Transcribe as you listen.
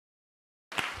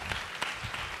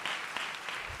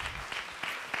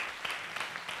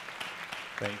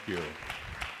Thank you.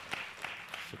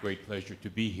 It's a great pleasure to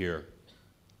be here.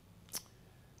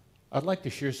 I'd like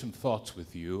to share some thoughts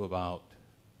with you about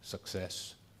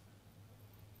success.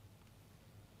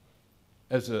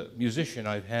 As a musician,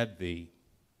 I've had the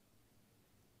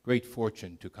great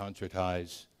fortune to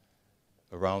concertize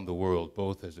around the world,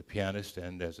 both as a pianist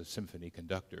and as a symphony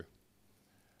conductor.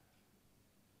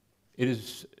 It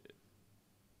is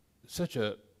such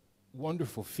a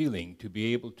wonderful feeling to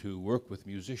be able to work with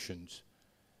musicians,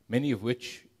 many of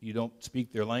which you don't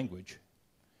speak their language.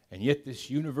 And yet this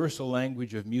universal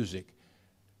language of music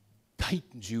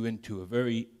tightens you into a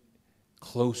very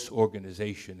close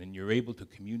organization, and you're able to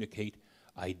communicate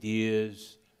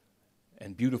ideas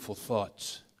and beautiful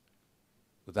thoughts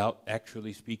without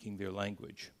actually speaking their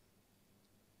language.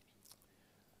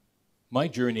 My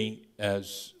journey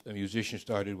as a musician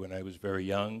started when I was very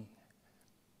young.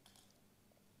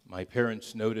 My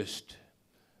parents noticed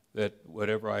that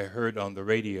whatever I heard on the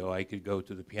radio, I could go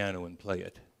to the piano and play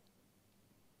it.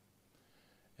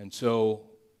 And so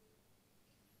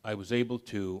I was able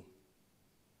to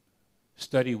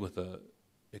study with an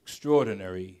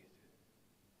extraordinary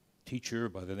teacher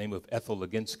by the name of Ethel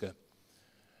Laginska.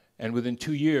 And within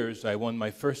 2 years, I won my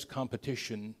first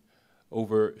competition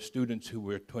over students who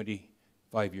were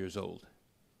 25 years old.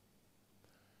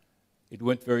 It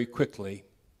went very quickly,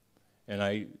 and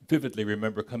I vividly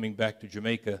remember coming back to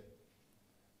Jamaica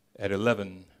at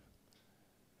 11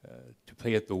 to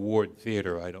play at the Ward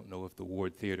Theater. I don't know if the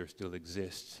Ward Theater still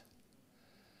exists.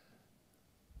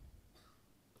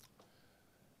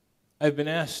 I've been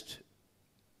asked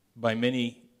by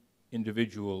many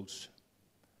individuals,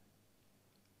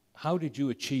 how did you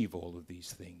achieve all of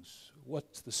these things?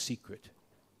 What's the secret?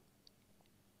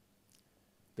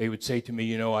 They would say to me,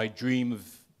 you know, I dream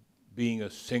of being a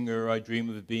singer, I dream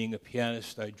of being a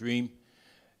pianist, I dream.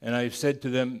 And I've said to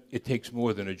them, it takes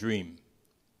more than a dream.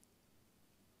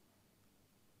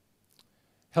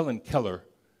 Helen Keller,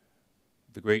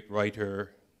 the great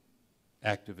writer,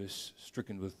 activist,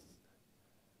 stricken with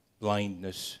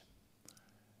blindness,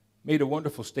 made a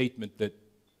wonderful statement that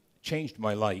changed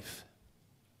my life.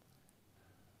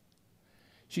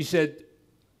 She said,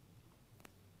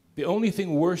 the only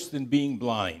thing worse than being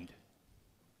blind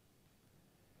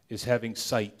is having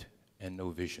sight and no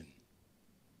vision.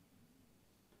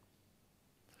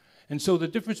 And so the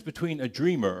difference between a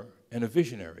dreamer and a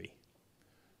visionary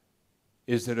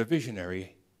is that a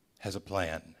visionary has a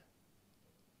plan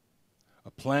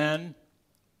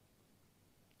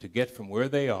to get from where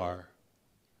they are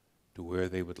to where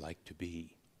they would like to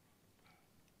be.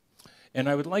 And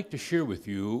I would like to share with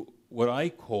you what I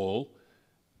call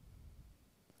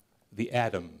the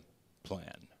Adam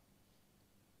plan.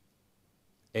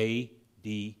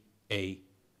 A-D-A-M.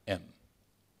 It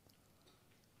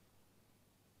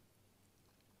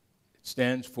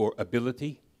stands for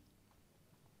ability,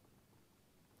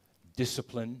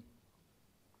 discipline,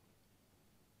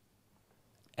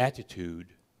 attitude,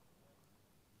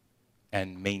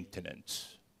 and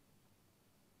maintenance.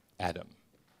 Adam.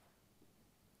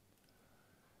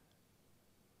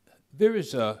 There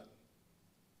is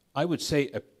I would say,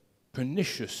 a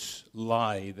pernicious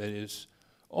lie that is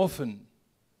often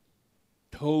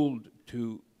told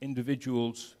to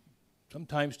individuals,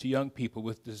 sometimes to young people,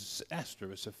 with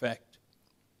disastrous effect,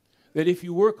 that if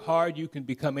you work hard, you can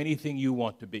become anything you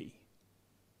want to be.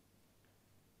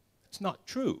 It's not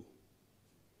true.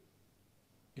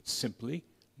 It's simply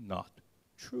not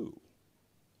true.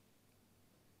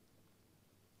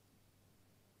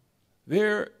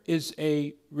 There is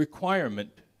a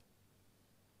requirement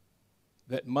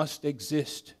that must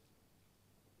exist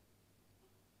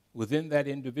within that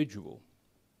individual.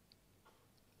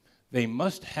 They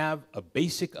must have a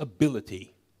basic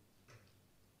ability,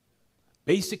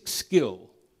 basic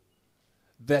skill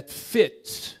that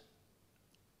fits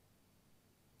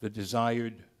the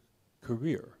desired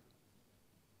career.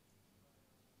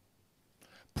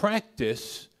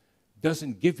 Practice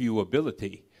doesn't give you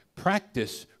ability.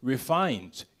 Practice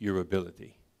refines your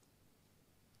ability.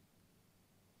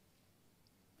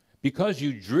 Because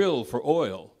you drill for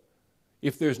oil,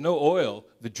 if there's no oil,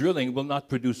 the drilling will not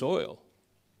produce oil.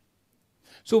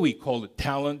 So we call it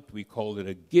talent, we call it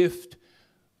a gift,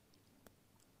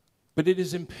 but it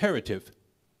is imperative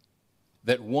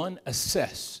that one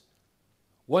assess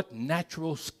what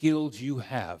natural skills you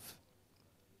have,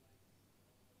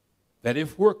 that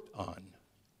if worked on,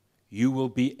 you will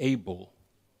be able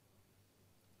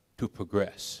to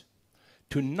progress.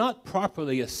 To not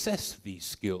properly assess these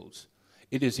skills,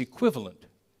 it is equivalent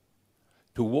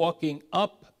to walking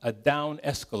up a down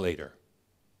escalator.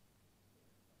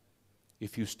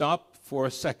 If you stop for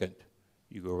a second,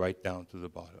 you go right down to the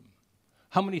bottom.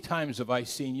 How many times have I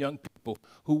seen young people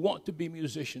who want to be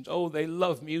musicians? Oh, they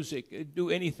love music, they do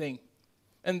anything.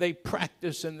 And they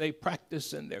practice and they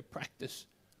practice and they practice.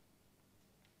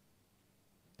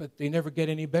 But they never get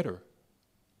any better.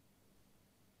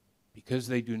 Because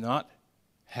they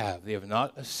have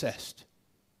not assessed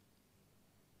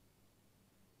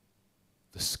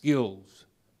the skills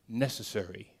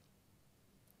necessary.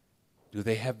 Do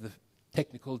they have the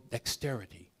technical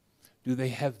dexterity? Do they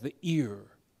have the ear?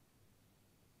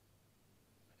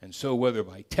 And so whether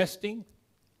by testing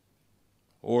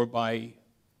or by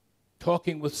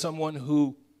talking with someone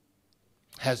who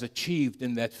has achieved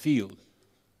in that field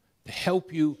to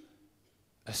help you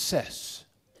assess,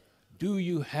 do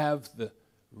you have the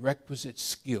requisite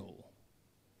skill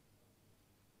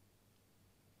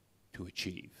to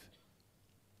achieve?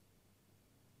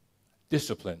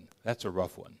 Discipline, that's a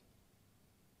rough one.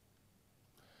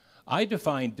 I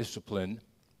define discipline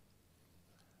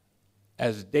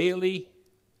as daily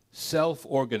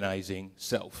self-organizing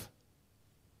self.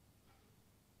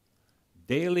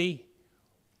 Daily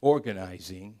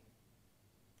organizing,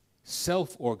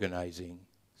 self-organizing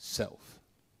self.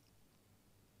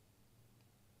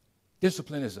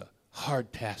 Discipline is a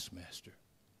hard taskmaster.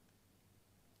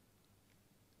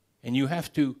 And you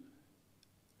have to,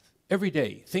 every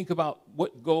day, think about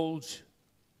what goals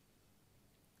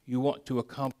you want to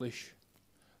accomplish,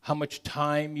 how much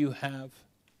time you have,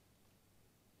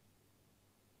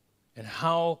 and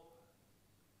how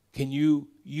can you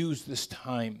use this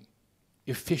time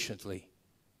efficiently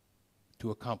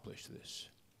to accomplish this.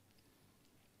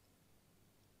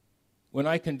 When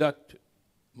I conduct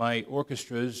my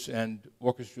orchestras and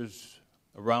orchestras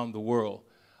around the world,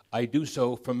 I do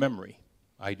so from memory.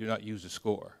 I do not use a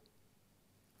score.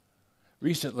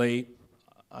 Recently,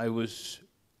 I was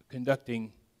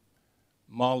conducting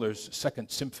Mahler's Second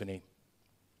Symphony,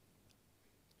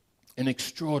 an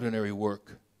extraordinary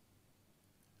work.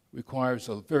 Requires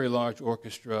a very large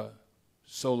orchestra,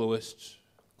 soloists,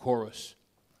 chorus.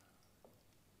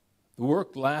 The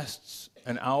work lasts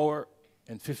an hour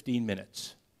and 15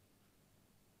 minutes.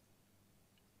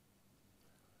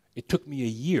 It took me a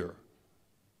year,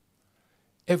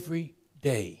 every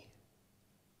day,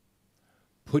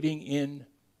 putting in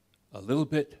a little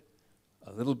bit,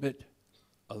 a little bit,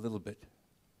 a little bit,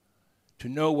 to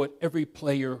know what every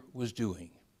player was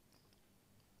doing,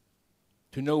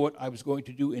 to know what I was going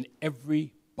to do in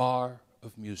every bar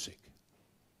of music.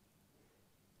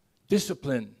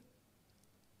 Discipline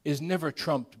is never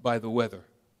trumped by the weather.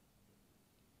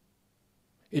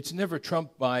 It's never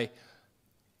trumped by,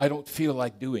 I don't feel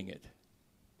like doing it.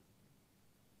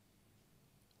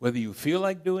 Whether you feel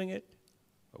like doing it,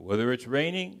 or whether it's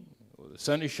raining, or the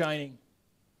sun is shining,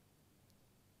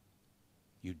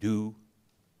 you do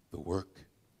the work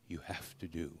you have to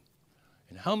do.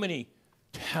 And how many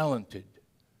talented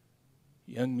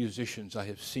young musicians I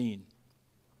have seen,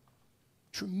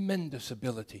 tremendous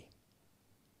ability,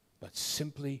 but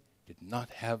simply did not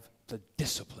have the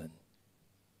discipline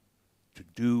to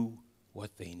do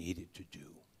what they needed to do.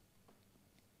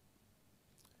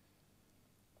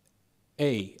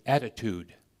 A,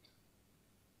 attitude.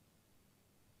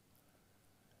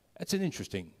 That's an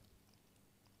interesting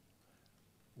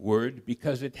word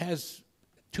because it has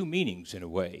two meanings in a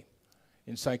way.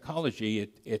 In psychology,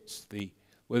 it's the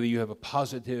whether you have a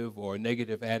positive or a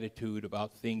negative attitude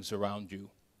about things around you.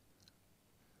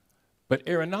 But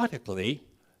aeronautically,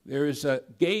 there is a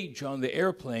gauge on the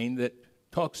airplane that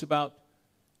talks about,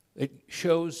 it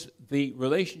shows the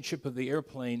relationship of the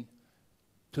airplane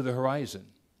to the horizon.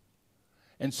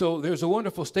 And so there's a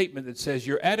wonderful statement that says,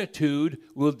 your attitude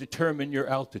will determine your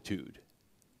altitude.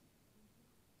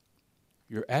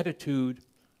 Your attitude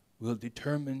will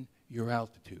determine your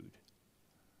altitude.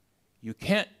 You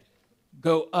can't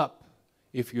go up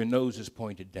if your nose is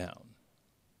pointed down.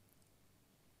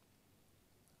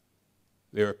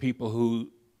 There are people who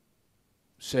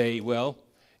say, well,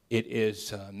 it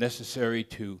is necessary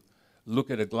to look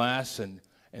at a glass and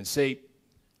say,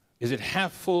 is it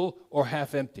half full or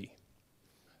half empty?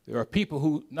 There are people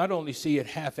who not only see it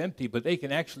half empty, but they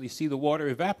can actually see the water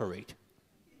evaporate.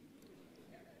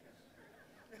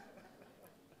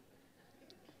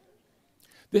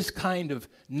 This kind of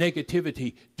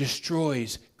negativity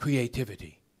destroys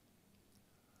creativity.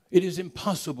 It is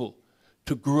impossible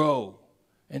to grow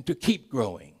and to keep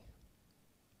growing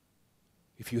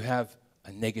if you have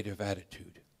a negative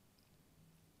attitude.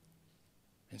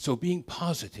 And so being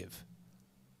positive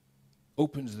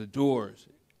opens the doors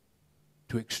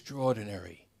to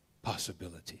extraordinary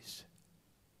possibilities.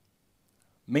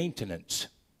 Maintenance.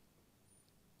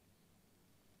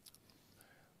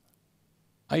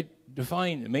 I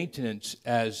define maintenance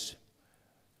as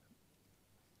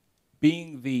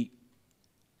being the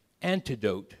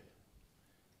antidote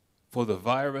for the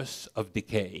virus of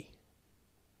decay.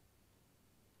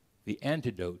 The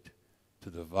antidote to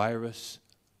the virus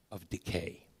of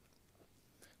decay.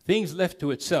 Things left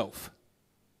to itself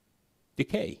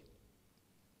decay.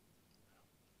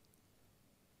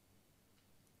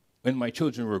 When my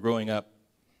children were growing up,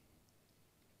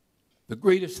 the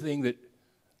greatest thing that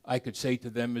I could say to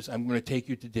them is, I'm going to take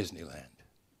you to Disneyland.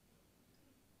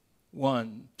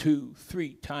 1, 2,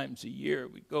 3 times a year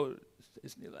we'd go to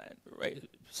Disneyland, right?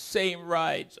 Same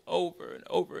rides over and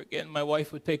over again. My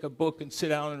wife would take a book and sit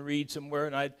down and read somewhere,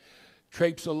 and I'd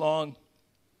traipse along,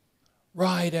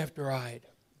 ride after ride,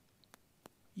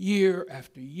 year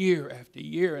after year after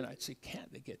year, and I'd say,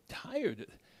 can't they get tired?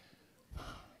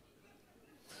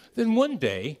 Then one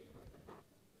day,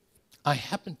 I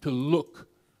happened to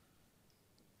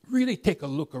really take a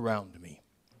look around me.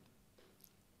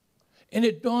 And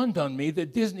it dawned on me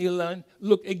that Disneyland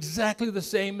looked exactly the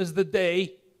same as the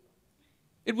day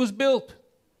it was built.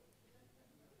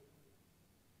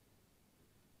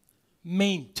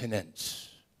 Maintenance.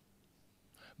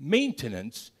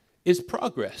 Maintenance is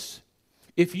progress.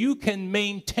 If you can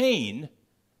maintain,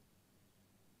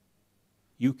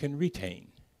 you can retain.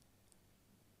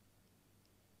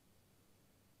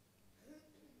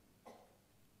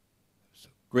 There's a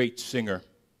great singer,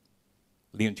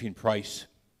 Leontine Price.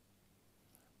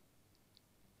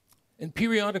 And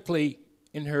periodically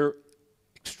in her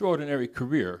extraordinary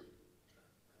career,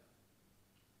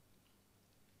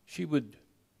 she would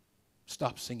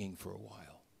stop singing for a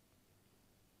while.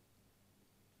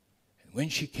 And when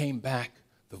she came back,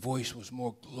 the voice was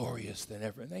more glorious than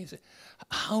ever. And they said,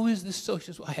 how is this so?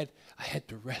 She said, well, I had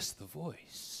to rest the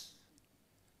voice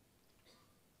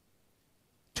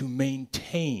to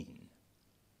maintain.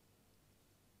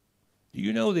 Do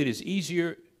you know that it is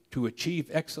easier to achieve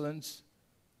excellence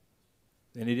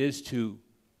than it is to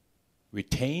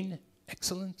retain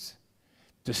excellence?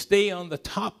 To stay on the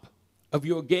top of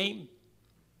your game?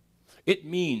 It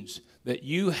means that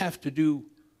you have to do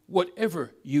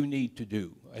whatever you need to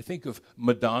do. I think of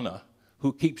Madonna,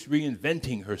 who keeps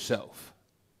reinventing herself.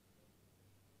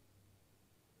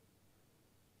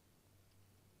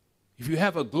 If you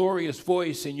have a glorious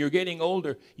voice and you're getting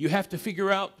older, you have to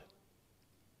figure out,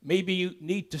 maybe you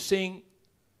need to sing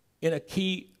in a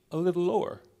key a little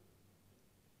lower.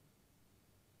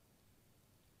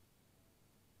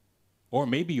 Or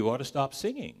maybe you ought to stop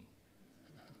singing.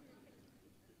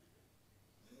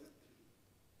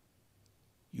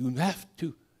 You have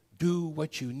to do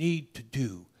what you need to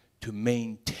do to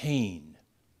maintain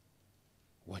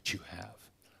what you have.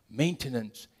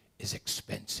 Maintenance is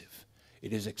expensive.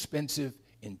 It is expensive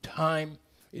in time.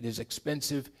 It is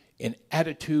expensive in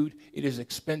attitude. It is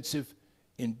expensive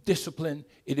in discipline.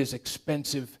 It is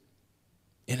expensive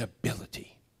in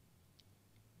ability.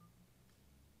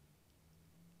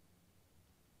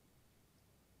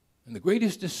 And the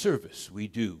greatest disservice we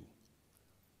do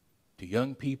to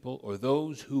young people or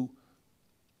those who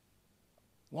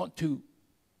want to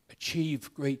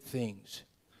achieve great things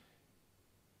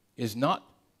is not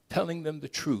telling them the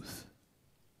truth,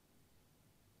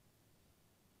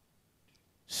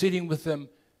 sitting with them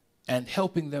and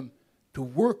helping them to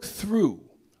work through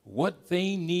what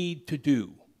they need to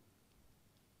do.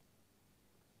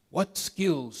 What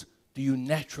skills do you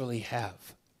naturally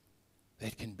have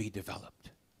that can be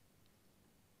developed?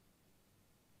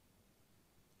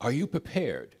 Are you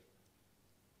prepared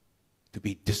to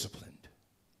be disciplined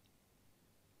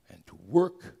and to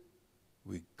work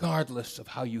regardless of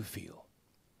how you feel?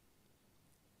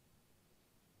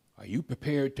 Are you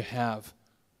prepared to have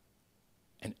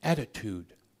an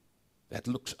attitude that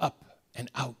looks up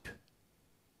and out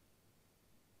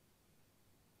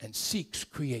and seeks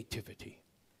creativity?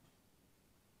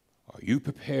 Are you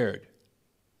prepared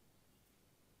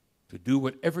to do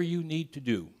whatever you need to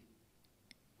do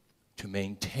to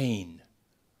maintain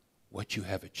what you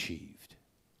have achieved?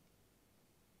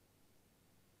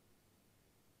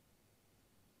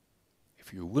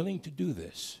 If you're willing to do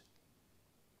this,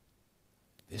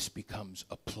 this becomes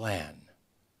a plan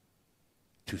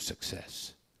to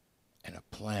success and a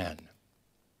plan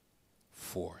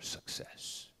for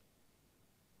success.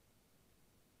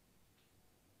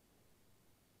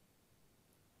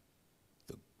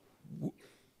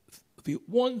 The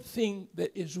one thing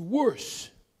that is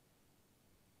worse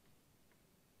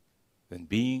than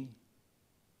being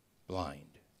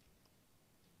blind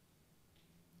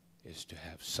is to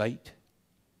have sight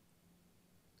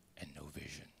and no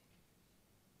vision.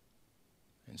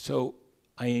 And so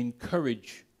I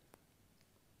encourage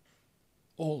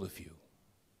all of you,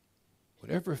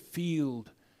 whatever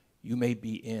field you may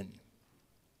be in,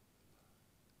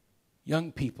 young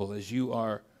people, as you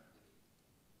are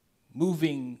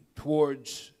moving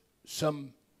towards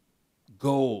some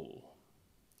goal,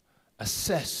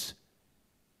 assess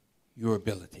your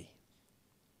ability.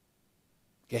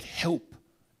 Get help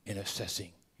in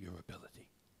assessing your ability.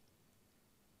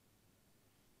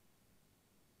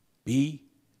 Be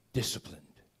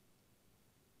disciplined.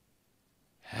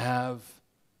 Have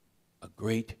a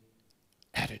great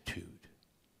attitude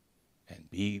and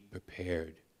be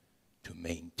prepared to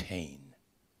maintain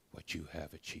what you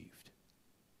have achieved.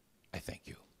 I thank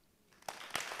you.